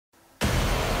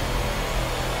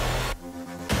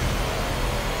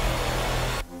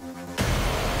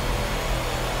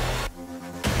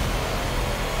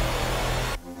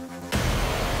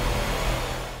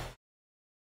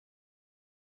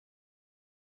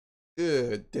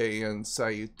Good day and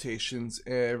salutations,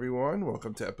 everyone.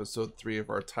 Welcome to episode 3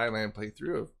 of our Thailand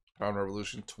playthrough of Pound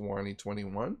Revolution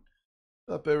 2021.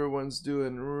 Hope everyone's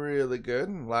doing really good.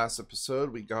 In last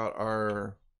episode, we got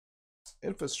our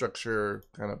infrastructure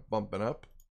kind of bumping up.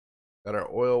 Got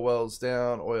our oil wells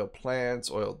down, oil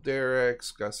plants, oil derricks.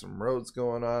 Got some roads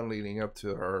going on leading up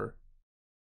to our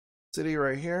city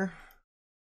right here.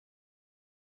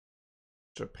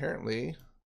 Which apparently,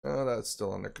 oh, that's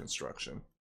still under construction.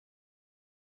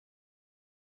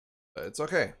 But it's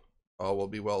okay. All will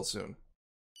be well soon.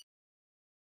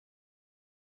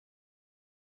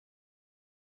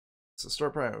 So Store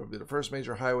Prime will be the first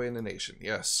major highway in the nation.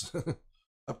 Yes.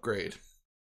 Upgrade.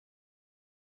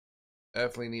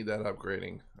 Definitely need that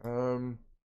upgrading.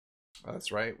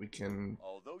 That's right. We can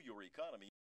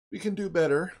do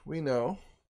better. We know.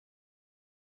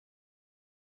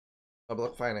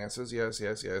 Public finances. Yes,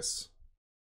 yes, yes.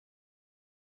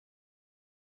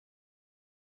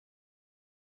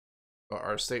 But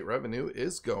our state revenue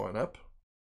is going up.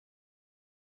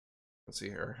 Let's see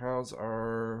here. How's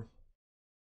our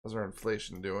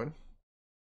inflation doing?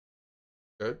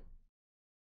 Good.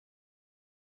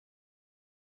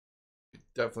 We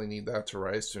definitely need that to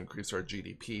rise to increase our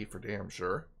GDP for damn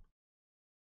sure.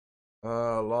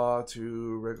 Law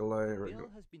to regulate.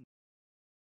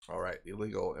 All right,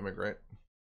 illegal immigrant.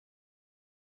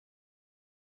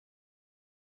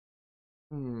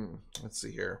 Let's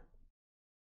see here.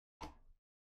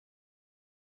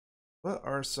 What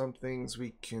are some things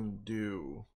we can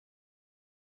do?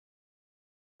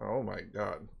 Oh my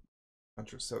god.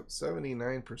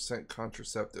 79%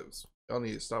 contraceptives. Y'all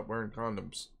need to stop wearing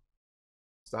condoms.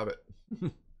 Stop it.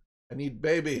 I need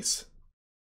babies.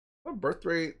 Oh, birth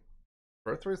rate's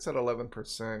at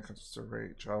 11%. Conception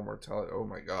rate, child mortality. Oh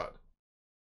my god.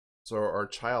 So our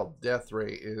child death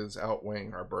rate is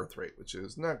outweighing our birth rate, which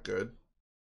is not good.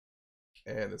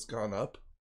 And it's gone up.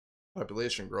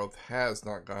 Population growth has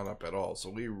not gone up at all, so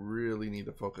we really need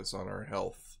to focus on our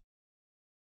health,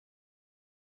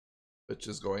 which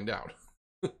is going down.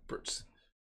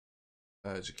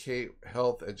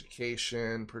 Health,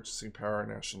 education, purchasing power,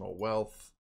 national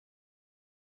wealth.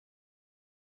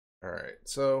 All right,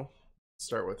 so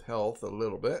start with health a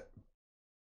little bit.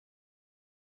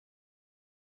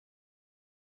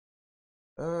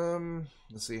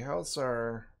 Let's see, how's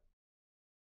our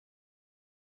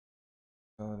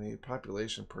the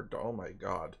population per, oh my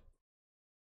god,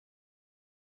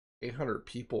 800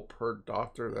 people per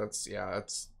doctor. That's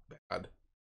bad.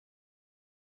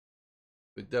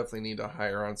 We definitely need to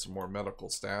hire on some more medical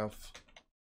staff.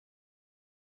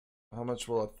 How much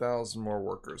will 1,000 more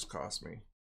workers cost me?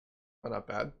 Oh, not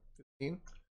bad. 15.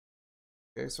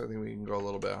 Okay, so I think we can go a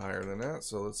little bit higher than that.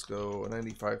 So let's go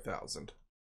 95,000.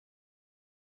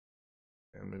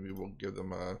 And maybe we'll give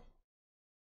them a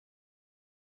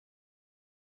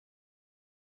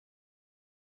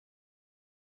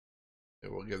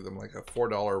like a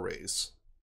 $4 raise.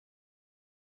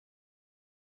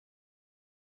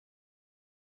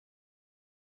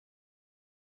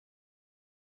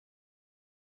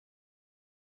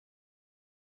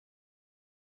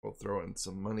 We'll throw in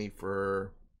some money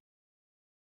for,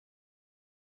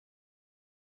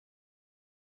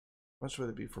 how much would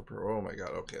it be for, oh my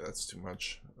god, okay, that's too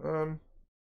much. How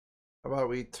about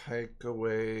we take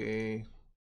away,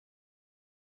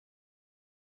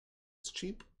 it's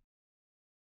cheap.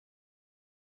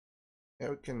 Yeah,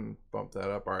 we can bump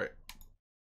that up. All right.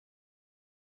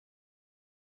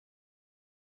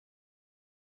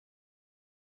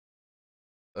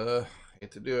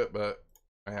 Hate to do it, but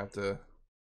I have to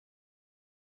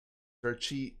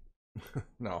cheat.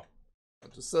 No,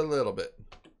 just a little bit.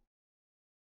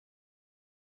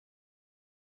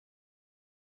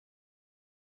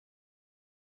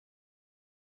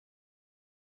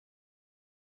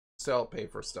 Still pay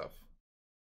for stuff.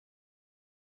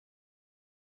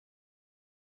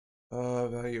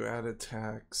 Value added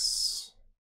tax.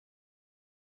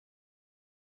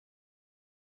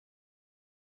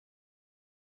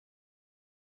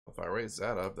 If I raise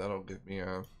that up, that'll give me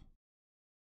a,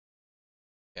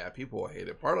 yeah, people will hate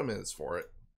it. Parliament is for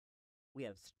it. We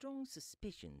have strong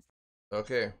suspicions.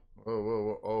 Okay.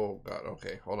 Whoa. Oh god.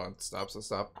 Okay. Hold on. Stop.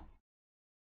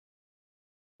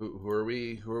 Who are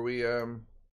we?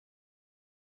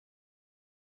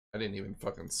 I didn't even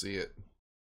fucking see it.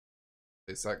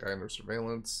 They saw that guy under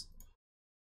surveillance.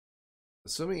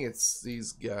 Assuming it's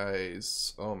these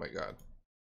guys. Oh my god.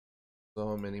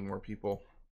 So many more people.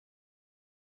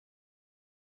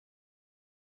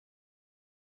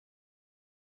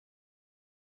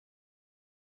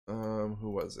 Who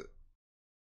was it?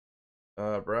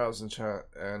 Browse and chat,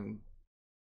 and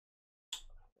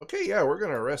Okay, yeah, we're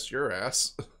gonna arrest your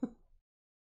ass.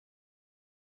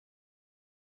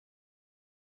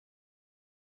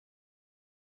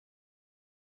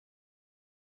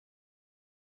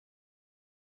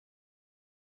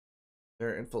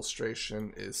 Their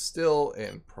infiltration is still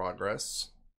in progress.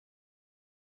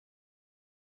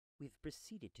 We've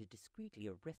proceeded to discreetly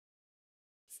arrest.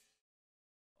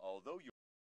 Although you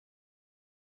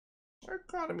Our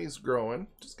economy's growing.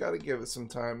 Just gotta give it some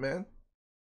time, man.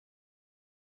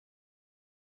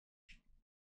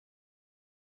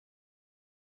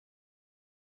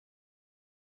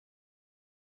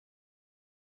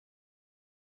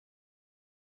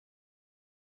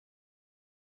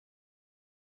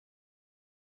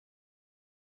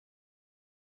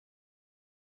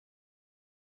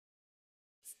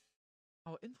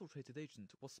 Our infiltrated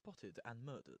agent was spotted and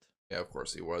murdered. Yeah, of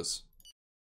course he was.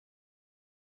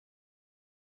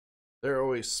 They're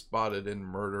always spotted and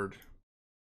murdered.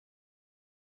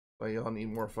 But y'all need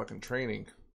more fucking training.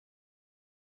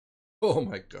 Oh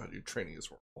my god, your training is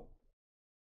horrible.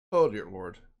 Oh dear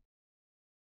lord.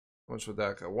 How much would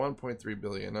that got? 1.3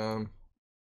 billion.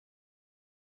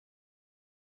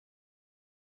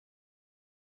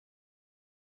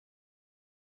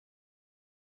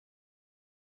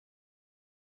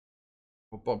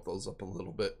 We'll bump those up a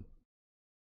little bit.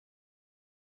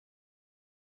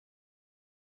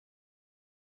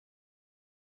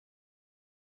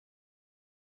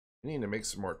 We need to make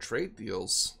some more trade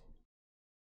deals.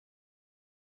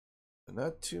 But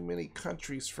not too many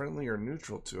countries friendly or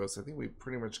neutral to us. I think we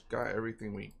pretty much got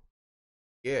everything we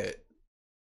get.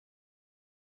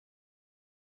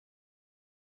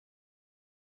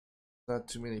 Not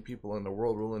too many people in the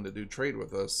world willing to do trade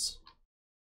with us.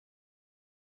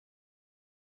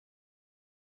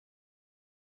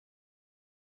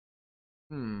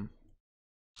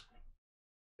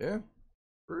 Yeah,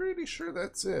 pretty sure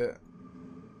that's it.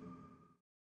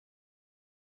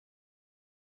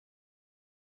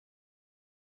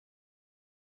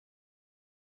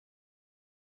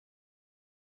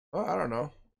 Oh, I don't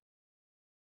know.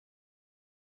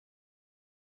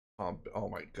 Oh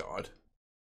my god.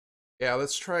 Yeah,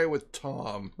 let's try with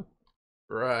Tom.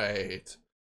 Right.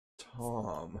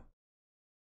 Tom.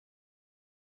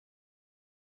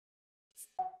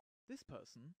 This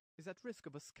person is at risk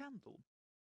of a scandal.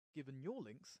 Given your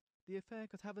links, the affair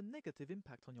could have a negative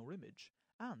impact on your image,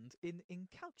 and in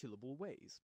incalculable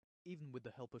ways, even with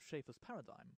the help of Schaefer's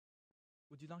paradigm.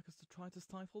 Would you like us to try to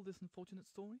stifle this unfortunate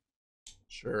story?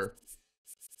 Sure.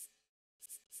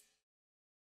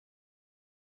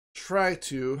 Try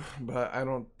to, but I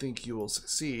don't think you will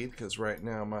succeed, because right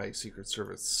now my Secret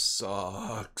Service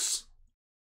sucks.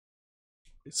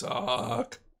 They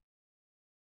suck.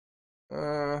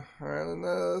 Alright,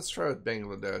 let's try with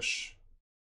Bangladesh.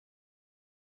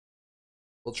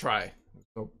 We'll try.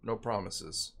 No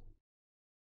promises.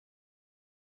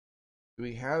 Do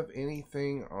we have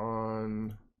anything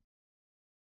on...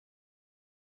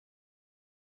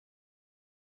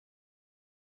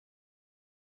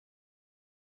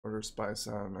 Order spy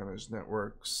sound, managed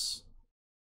networks.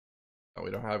 No,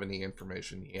 we don't have any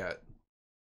information yet.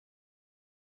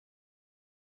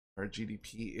 Our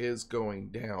GDP is going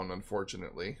down,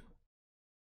 unfortunately.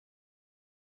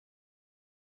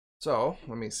 So,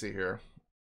 let me see here.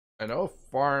 I know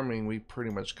farming we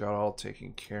pretty much got all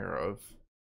taken care of.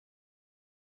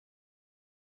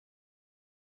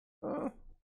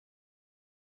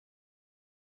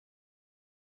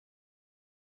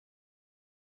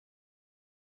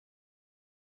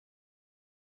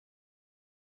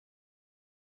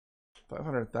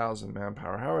 500,000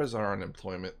 manpower. How is our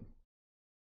unemployment?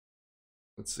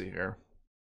 Let's see here.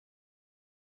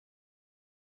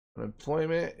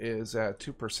 Unemployment is at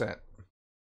 2%.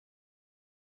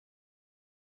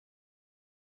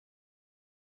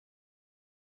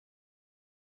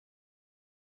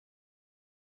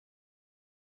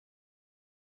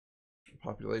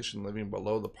 Population living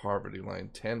below the poverty line,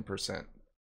 10%.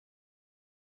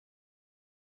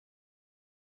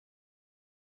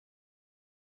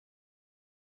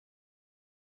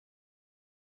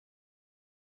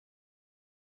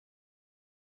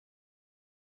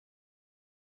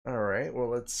 All right, well,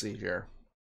 let's see here.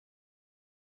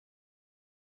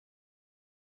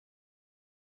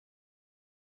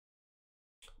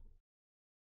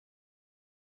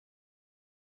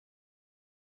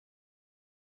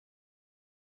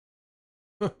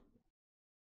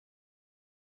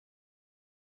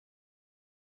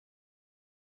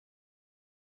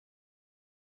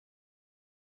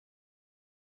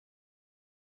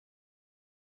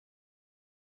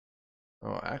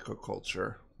 Oh,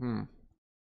 aquaculture.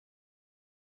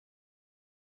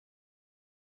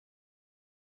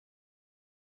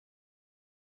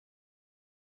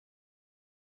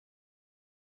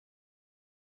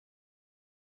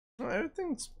 Well,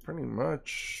 everything's pretty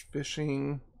much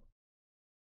fishing.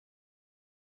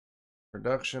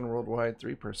 Production worldwide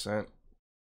 3%.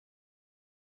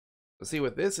 But see,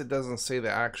 with this, it doesn't say the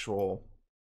actual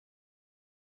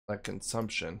like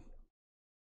consumption.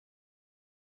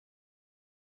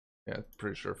 Yeah,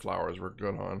 pretty sure flowers we're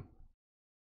good on.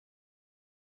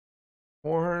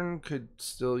 Corn could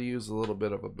still use a little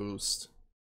bit of a boost.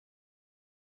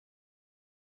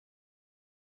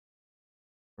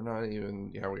 We're not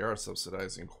even, yeah, we are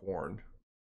subsidizing corn.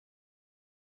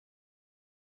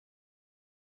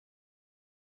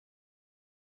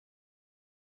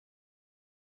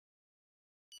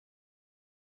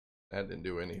 That didn't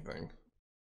do anything.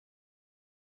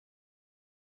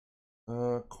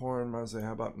 Corn, Maze,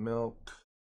 how about milk?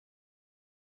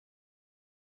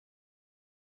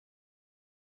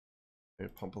 Maybe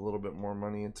pump a little bit more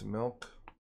money into milk.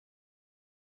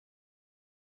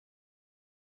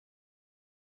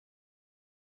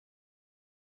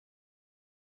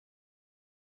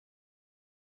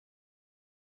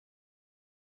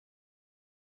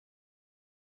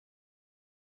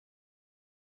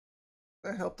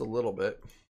 That helped a little bit.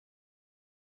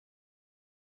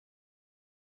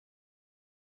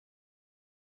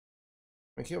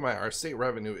 I mean, keep in mind, our state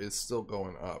revenue is still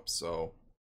going up, so.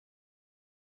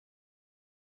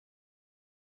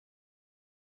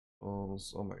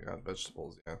 Oh my god,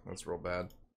 vegetables, yeah, that's real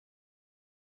bad.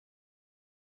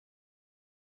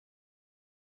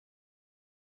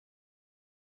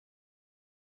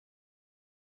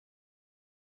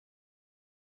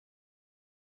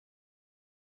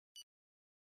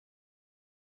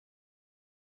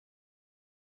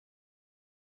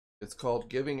 It's called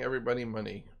giving everybody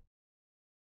money.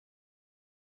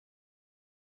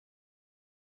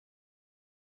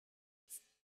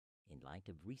 In light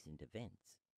of recent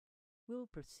events, we'll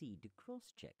proceed to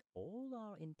cross-check all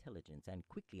our intelligence and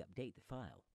quickly update the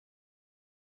file.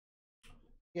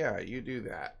 Yeah, you do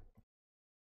that.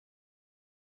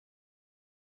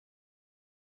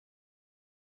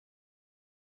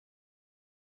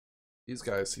 These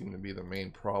guys seem to be the main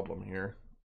problem here.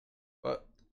 But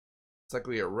it's like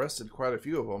we arrested quite a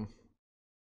few of them.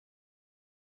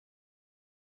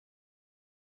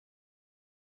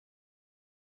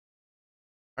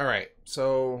 Alright,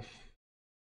 so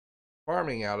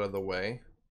farming out of the way.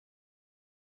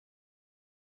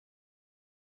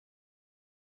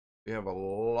 We have a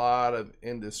lot of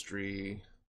industry.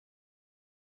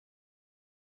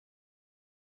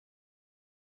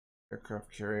 Aircraft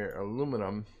carrier,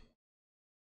 aluminum.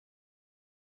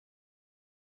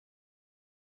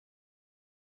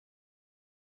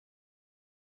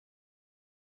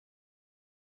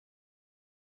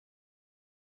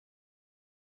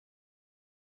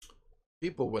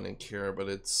 People wouldn't care, but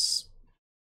it's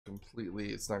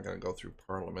not going to go through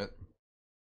Parliament.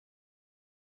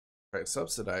 Try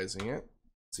subsidizing it.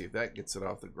 See if that gets it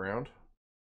off the ground,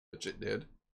 which it did.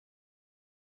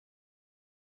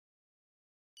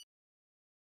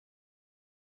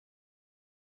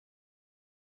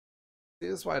 See,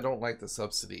 this is why I don't like the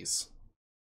subsidies.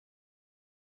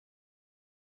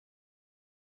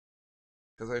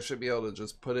 Because I should be able to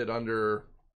just put it under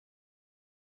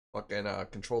fucking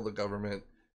control the government,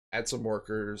 add some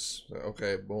workers.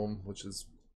 Okay, boom, which is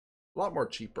a lot more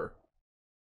cheaper.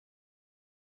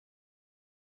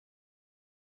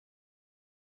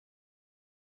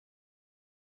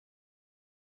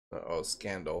 Uh-oh,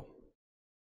 scandal.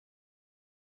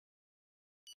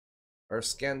 Our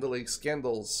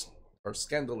scandals, or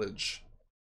scandalage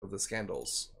of the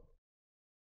scandals.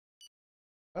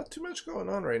 Not too much going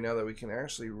on right now that we can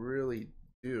actually really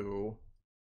do.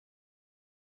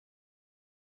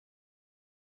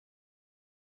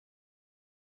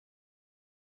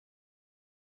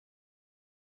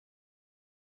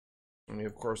 I mean,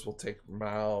 of course, we'll take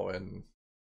Mao and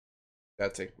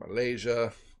that take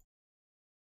Malaysia.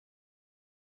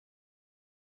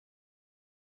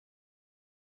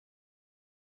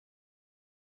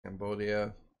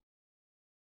 Cambodia.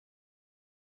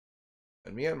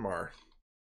 And Myanmar.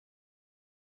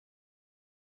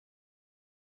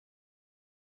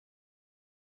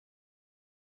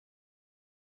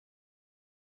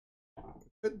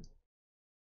 Good.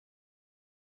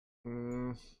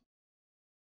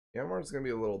 Myanmar is going to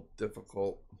be a little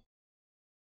difficult.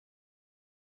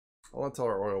 I'll until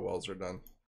our oil wells are done.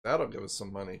 That'll give us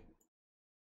some money.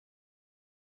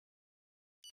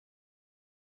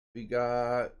 We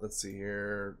got, let's see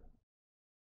here,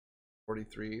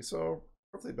 43, so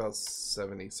roughly about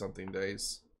 70 something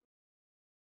days.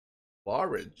 Law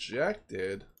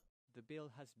rejected. The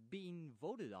bill has been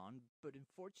voted on, but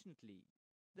unfortunately,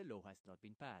 the law has not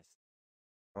been passed.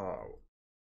 Oh.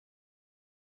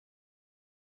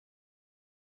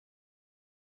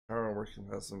 Power working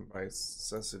class and by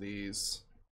necessities.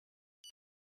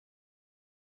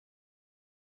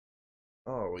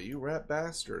 Oh, you rat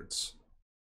bastards.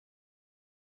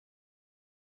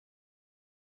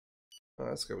 Oh,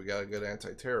 that's good. We got a good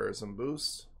anti-terrorism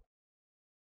boost.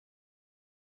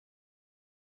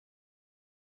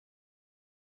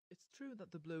 It's true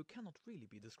that the blow cannot really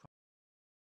be described.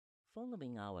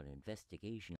 Following our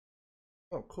investigation,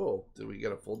 Oh, cool. Did we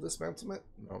get a full dismantlement?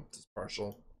 No, just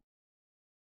partial.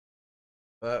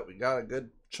 But we got a good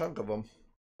chunk of them,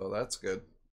 so that's good.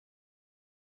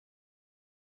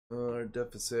 Our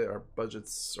deficit, our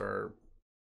budgets, our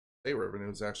state revenue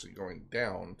is actually going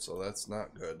down, so that's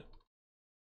not good.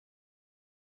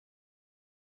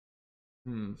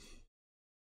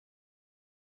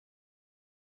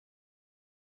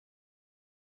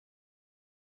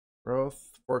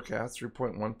 Growth forecast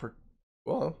 3.1 per.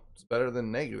 Well, it's better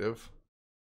than negative.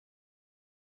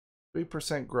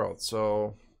 3% growth,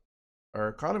 so our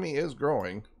economy is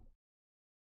growing.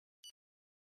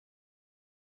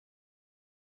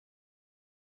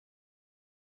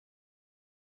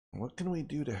 What can we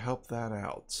do to help that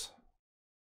out?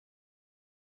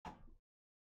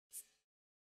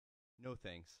 No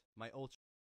thanks. My ultra.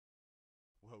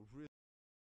 Well, really.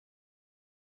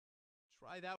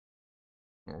 Try that.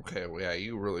 Okay, well, yeah,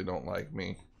 you really don't like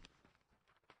me.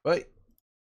 But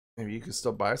maybe you could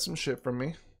still buy some shit from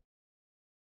me.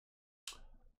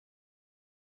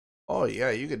 Oh,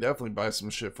 yeah, you could definitely buy some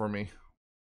shit for me.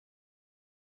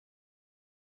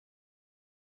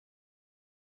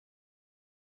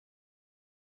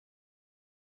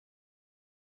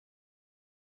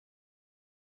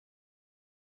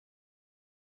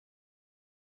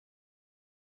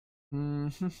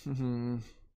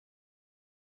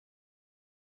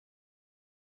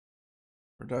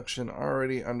 Production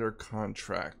already under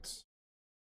contract.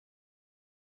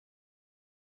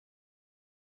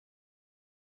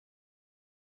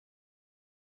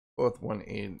 Both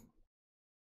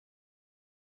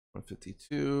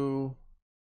 152.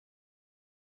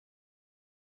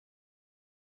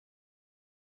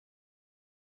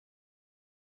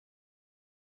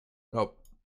 Oh,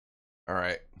 all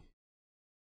right.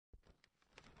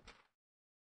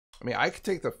 I mean, I could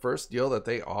take the first deal that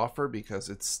they offer because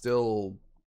it's still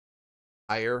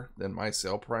higher than my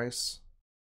sale price.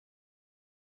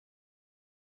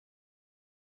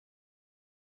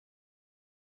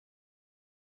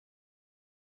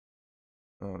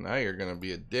 Oh, now you're gonna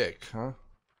be a dick, huh?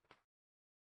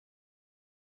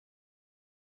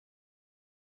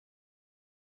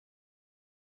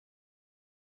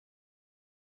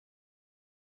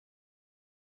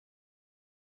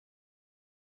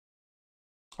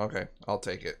 Okay, I'll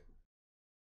take it.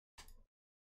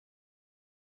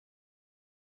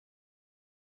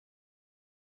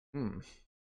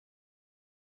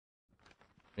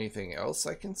 Anything else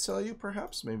I can sell you,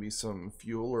 perhaps? Maybe some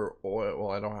fuel or oil.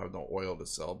 Well, I don't have no oil to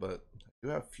sell, but I do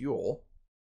have fuel.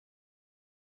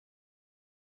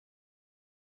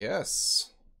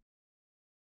 Yes.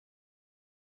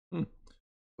 Who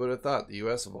would have thought the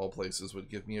US of all places would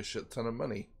give me a shit ton of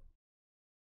money?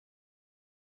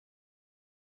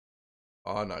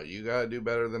 Oh no, you gotta do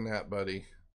better than that, buddy.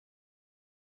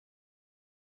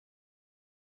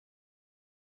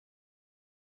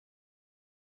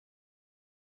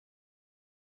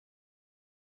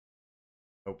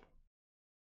 Nope.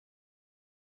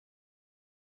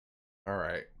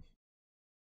 Alright.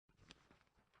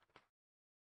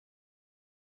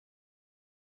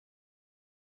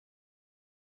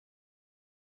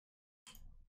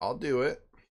 I'll do it.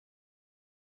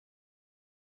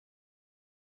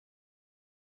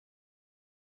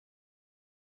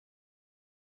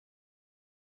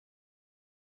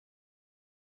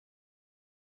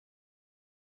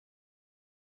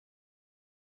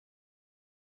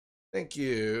 Thank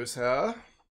you, sir.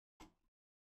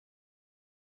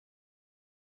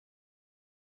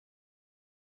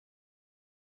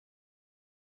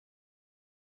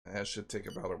 That should take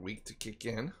about a week to kick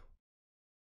in.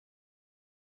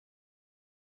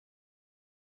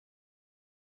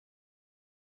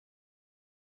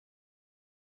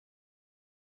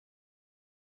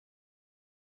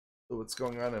 So what's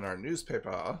going on in our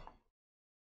newspaper?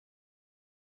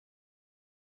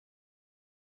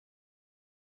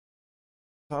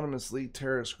 Autonomous lead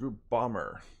terrorist group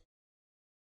bomber.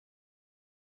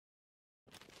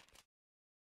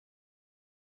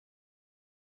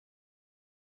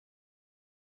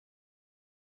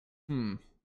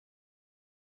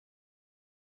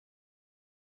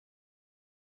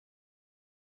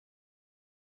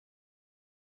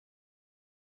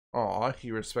 Aw,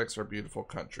 he respects our beautiful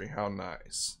country. How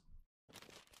nice.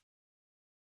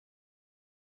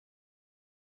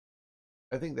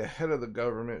 I think the head of the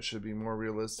government should be more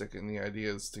realistic in the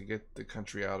ideas to get the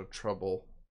country out of trouble.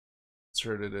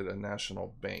 Inserted at a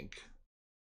national bank.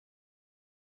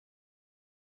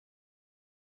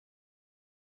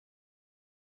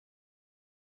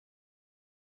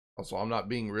 Also, I'm not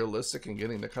being realistic in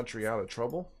getting the country out of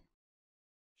trouble.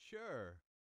 Sure.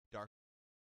 Dark.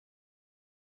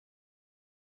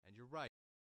 And you're right.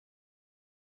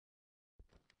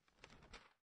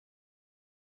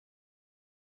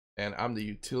 And I'm the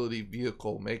utility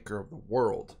vehicle maker of the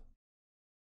world.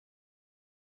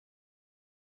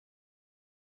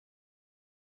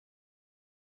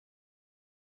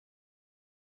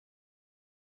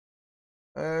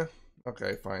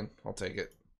 Okay, fine. I'll take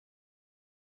it.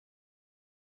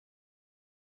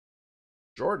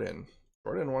 Jordan.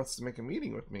 Jordan wants to make a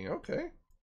meeting with me. Okay.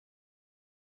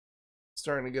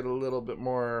 Starting to get a little bit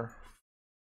more...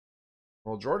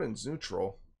 Well, Jordan's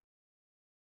neutral.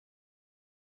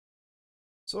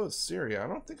 So is Syria. I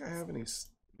don't think I have any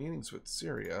meetings with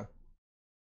Syria.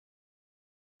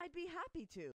 I'd be happy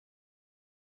to.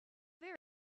 Very.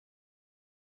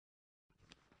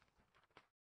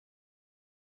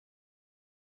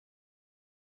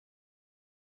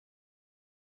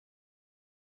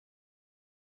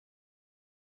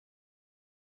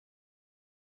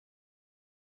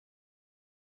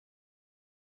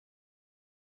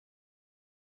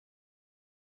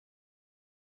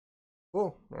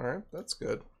 Cool. Alright, that's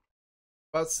good.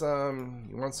 About some...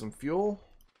 You want some fuel?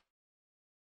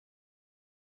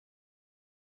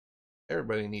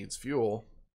 Everybody needs fuel.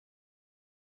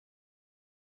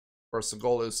 Of course, the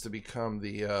goal is to become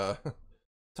the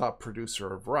top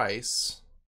producer of rice.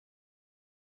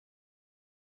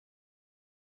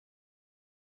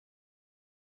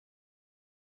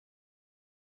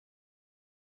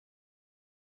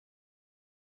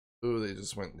 Ooh, they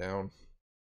just went down.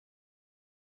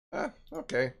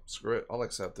 Okay. Screw it. I'll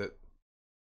accept it.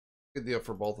 Good deal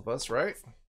for both of us, right?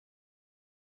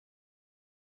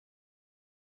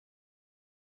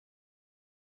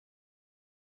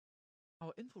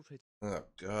 Our infiltrator. Oh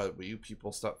god, will you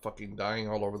people stop fucking dying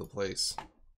all over the place?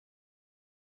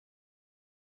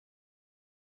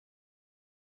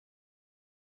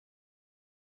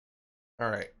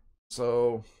 Alright,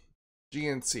 so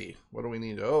GNC, what do we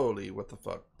need? Holy, what the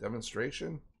fuck?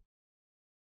 Demonstration?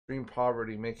 Extreme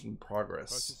poverty making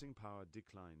progress. Purchasing power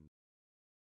declined.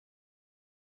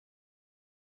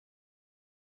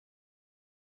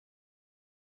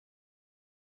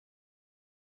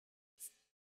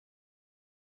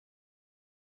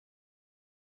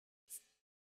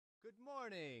 Good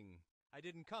morning. I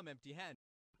didn't come empty-handed.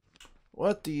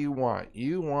 What do you want?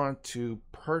 You want to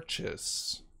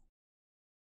purchase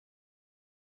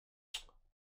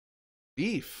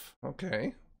beef.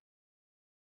 Okay.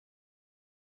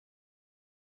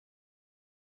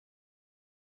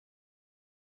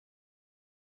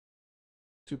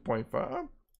 $2.5.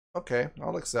 Okay,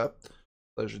 I'll accept.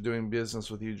 Pleasure doing business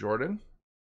with you, Jordan.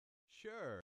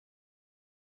 Sure.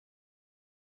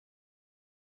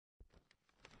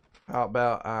 How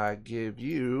about I give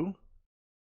you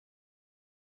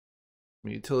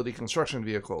utility construction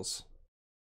vehicles?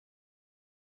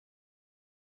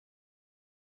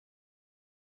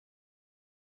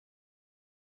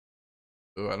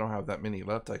 Oh, I don't have that many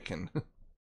left. I can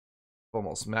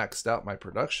almost maxed out my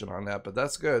production on that, but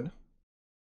that's good.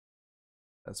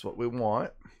 That's what we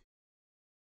want.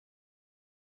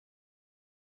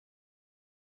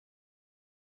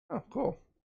 Oh, cool.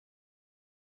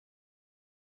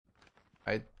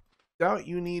 I doubt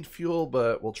you need fuel,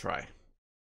 but we'll try.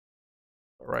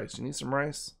 Rice. You need some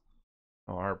rice?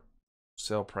 Oh, our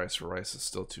sale price for rice is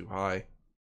still too high.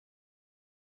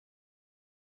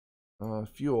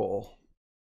 Fuel.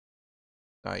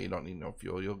 Nah, you don't need no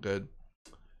fuel. You're good.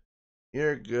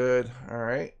 You're good.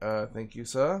 Alright. Thank you,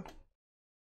 sir.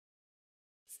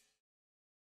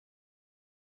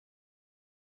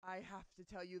 I have to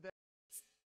tell you that.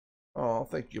 Oh,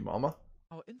 thank you, mama.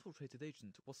 Our infiltrated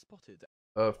agent was spotted.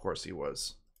 Of course he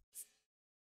was.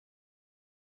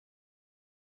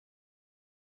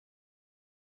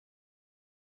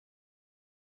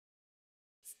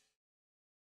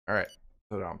 Alright.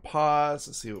 Put it on pause.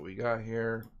 Let's see what we got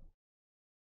here.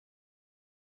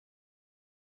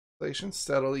 Inflation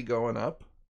steadily going up.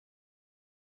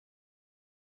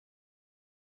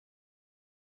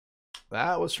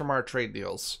 That was from our trade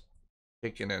deals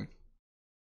kicking in.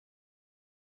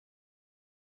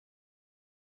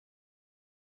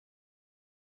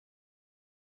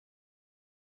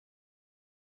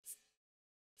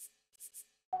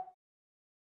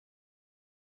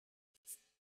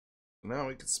 Now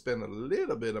we can spend a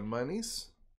little bit of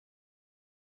monies.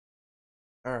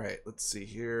 All right, let's see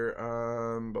here.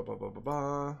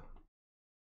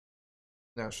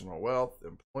 National wealth,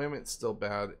 employment still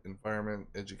bad, environment,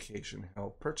 education,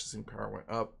 health, purchasing power went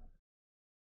up.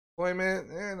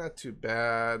 Employment, not too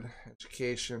bad.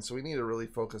 Education, so we need to really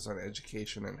focus on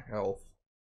education and health.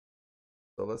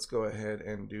 So let's go ahead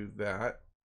and do that.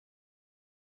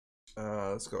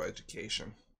 Let's go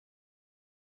education.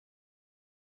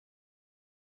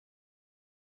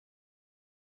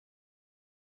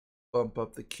 Bump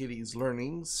up the kiddies'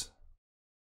 learnings.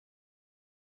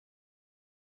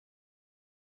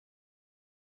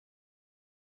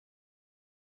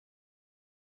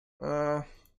 No,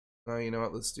 you know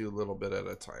what? Let's do a little bit at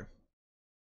a time.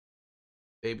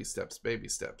 Baby steps, baby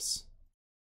steps.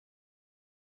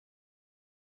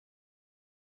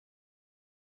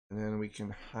 And then we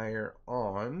can hire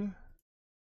on.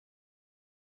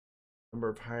 Number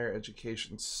of higher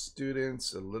education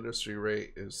students, the literacy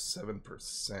rate is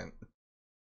 7%.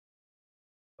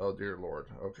 Oh dear Lord,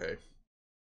 okay.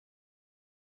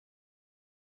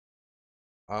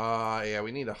 Yeah,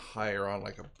 we need to hire on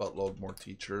like a buttload more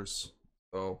teachers.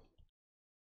 So,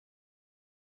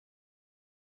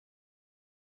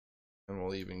 and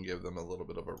we'll even give them a little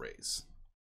bit of a raise.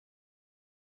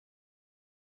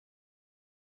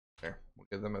 There, we'll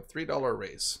give them a $3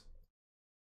 raise.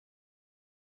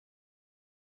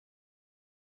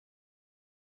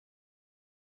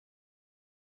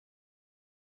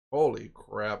 Holy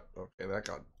crap. Okay, that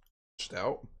got pushed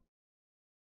out.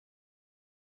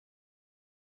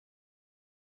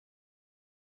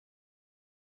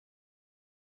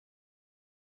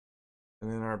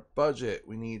 And in our budget,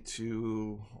 we need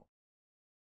to...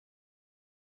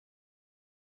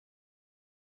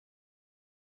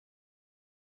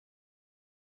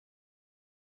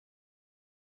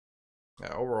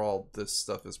 Yeah, overall, this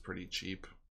stuff is pretty cheap.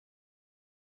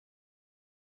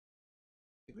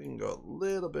 I think we can go a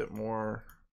little bit more.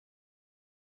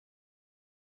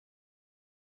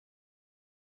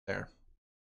 There.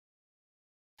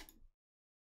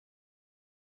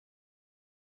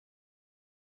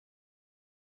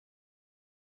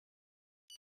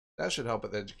 That should help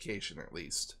with education, at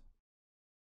least.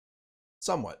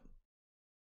 Somewhat.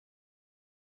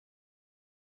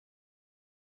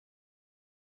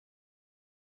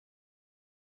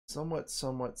 Somewhat,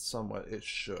 it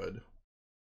should.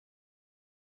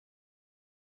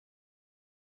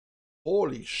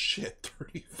 Holy shit,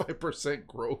 35%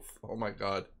 growth. Oh my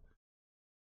god.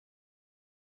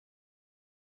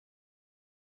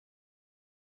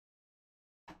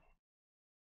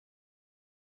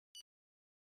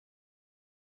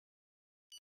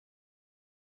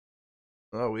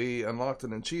 Oh, we unlocked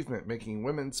an achievement, making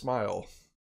women smile.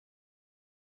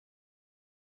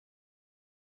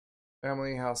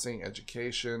 Family, housing,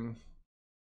 education.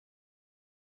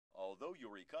 Although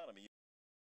your economy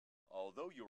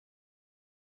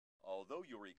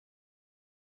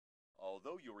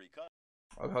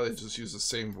I love how they just use the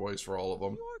same voice for all of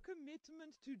them. Your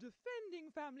commitment to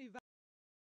defending family values.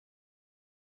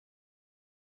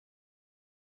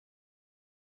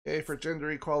 Yay for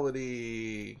gender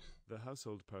equality. The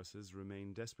household purses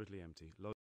remain desperately empty.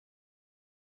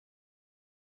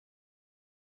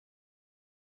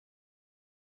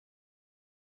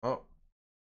 Oh.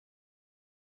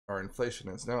 Our inflation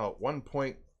is now at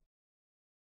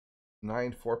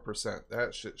 1.94%.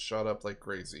 That shit shot up like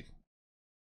crazy.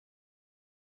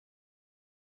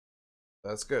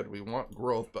 That's good. We want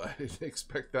growth, but I didn't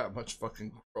expect that much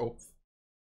fucking growth.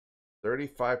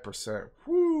 35%.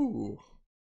 Whoo!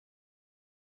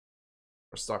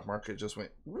 Our stock market just went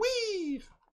wee.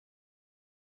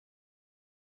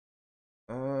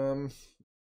 Probably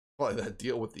that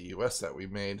deal with the US that we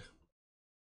made.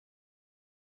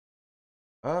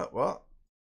 Well,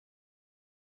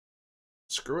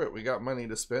 screw it. We got money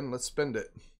to spend. Let's spend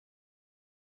it.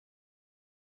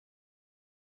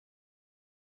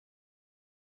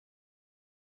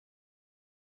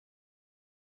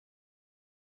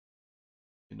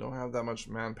 You don't have that much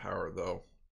manpower, though.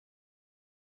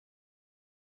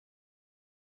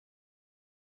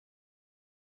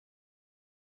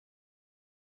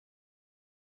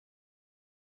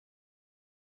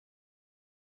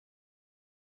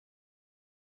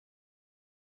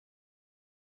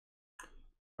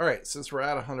 All right, since we're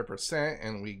at 100%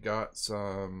 and we got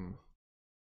some...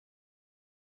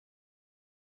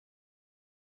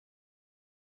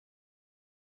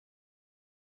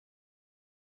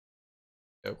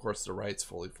 Of course, the right's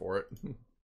fully for it.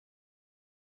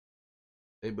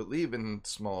 They believe in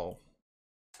small.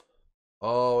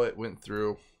 Oh, it went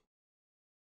through.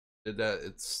 Did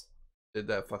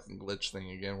that fucking glitch thing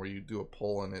again where you do a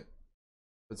poll and it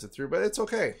puts it through, but it's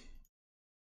okay.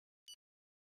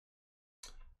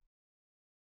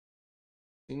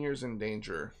 Seniors in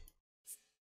danger.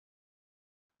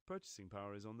 Purchasing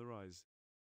power is on the rise.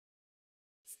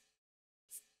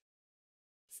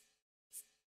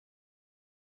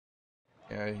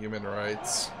 Yeah, human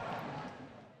rights.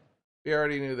 We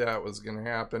already knew that was going to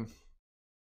happen.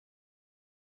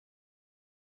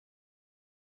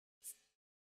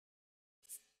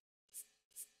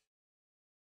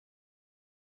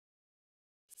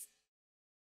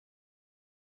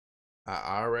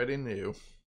 I already knew.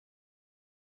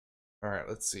 All right,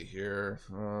 let's see here.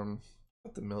 About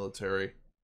the military.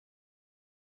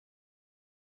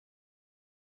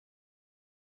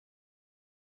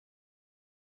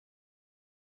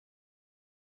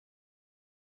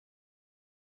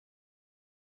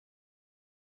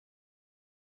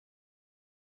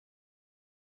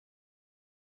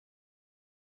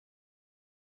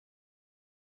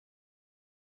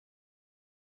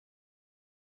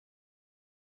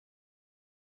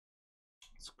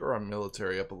 Let's go our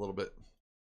military up a little bit.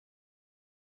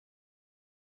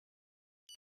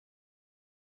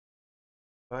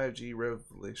 "5G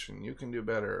revelation. You can do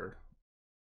better.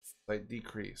 Slight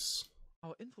decrease."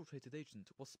 Our infiltrated agent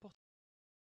was spotted.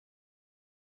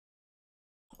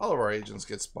 All of our agents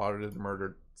get spotted and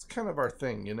murdered. It's kind of our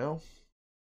thing, you know?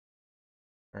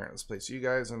 Alright, let's place you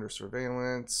guys under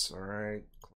surveillance. Alright.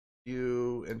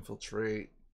 You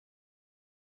infiltrate.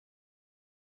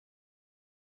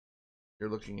 You're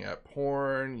looking at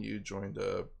porn. You joined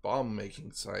a bomb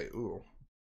making site. Ooh.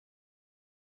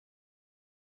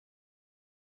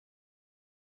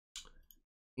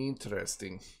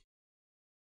 Interesting.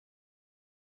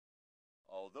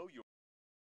 Although you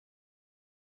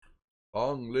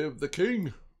Long live the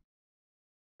king!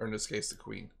 Or in this case, the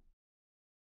queen.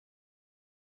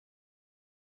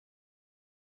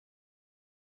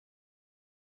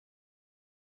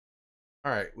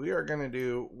 Alright, we are going to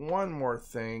do one more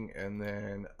thing, and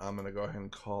then I'm going to go ahead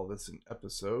and call this an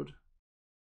episode.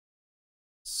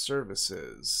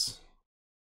 Services.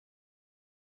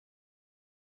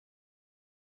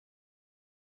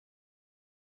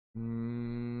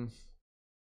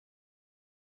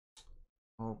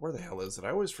 Oh, where the hell is it?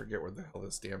 I always forget where the hell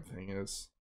this damn thing is.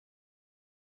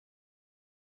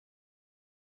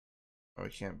 Oh, we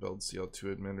can't build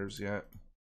CO2 emitters yet.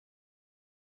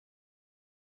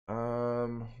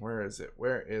 Where is it?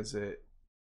 Where is it?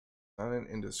 Not in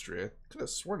industry. I could have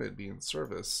sworn it'd be in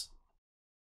service.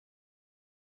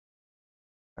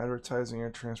 Advertising,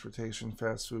 air transportation,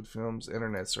 fast food, films,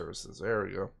 internet services. There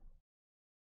we go.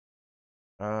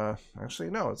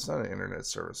 Actually, no, it's not an internet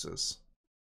services.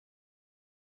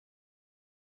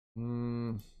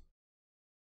 Urban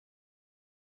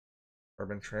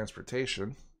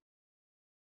transportation.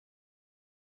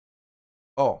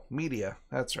 Oh, media.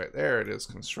 That's right. There it is.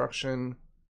 Construction.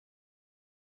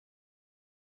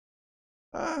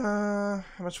 How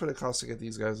much would it cost to get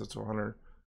these guys up to 100?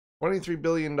 $23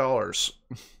 billion.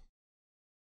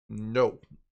 No.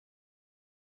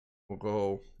 We'll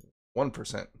go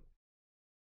 1%.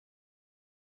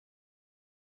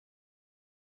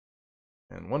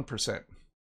 And 1%.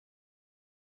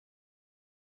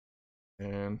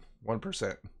 And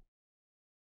 1%.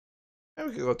 And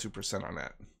we could go 2% on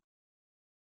that.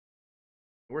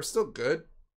 We're still good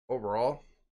overall.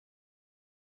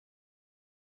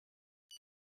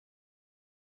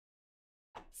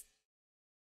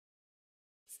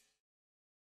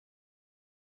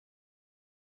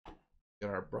 Get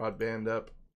our broadband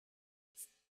up.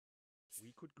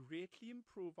 We could greatly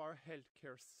improve our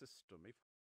healthcare system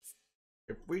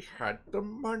If we had the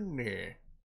money.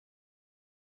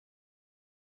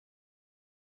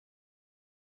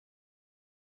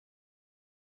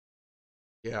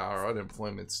 Yeah, our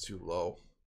unemployment's too low.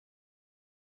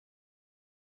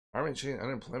 Army chain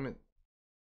unemployment.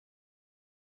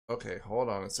 Okay, hold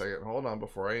on a second. Hold on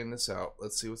before I end this out.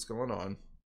 Let's see what's going on.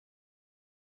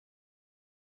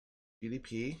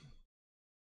 GDP.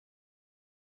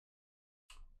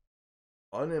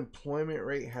 Unemployment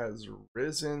rate has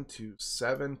risen to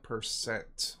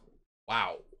 7%.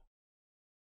 Wow.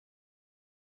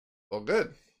 Well,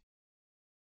 good.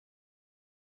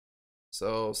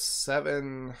 So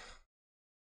 7.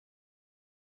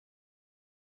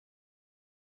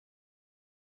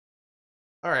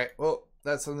 All right. Well,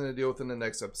 that's something to deal with in the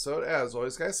next episode. As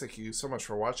always, guys, thank you so much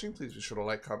for watching. Please be sure to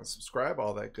like, comment, subscribe,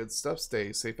 all that good stuff.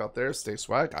 Stay safe out there. Stay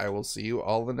swag. I will see you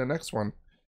all in the next one.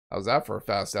 How's that for a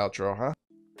fast outro, huh?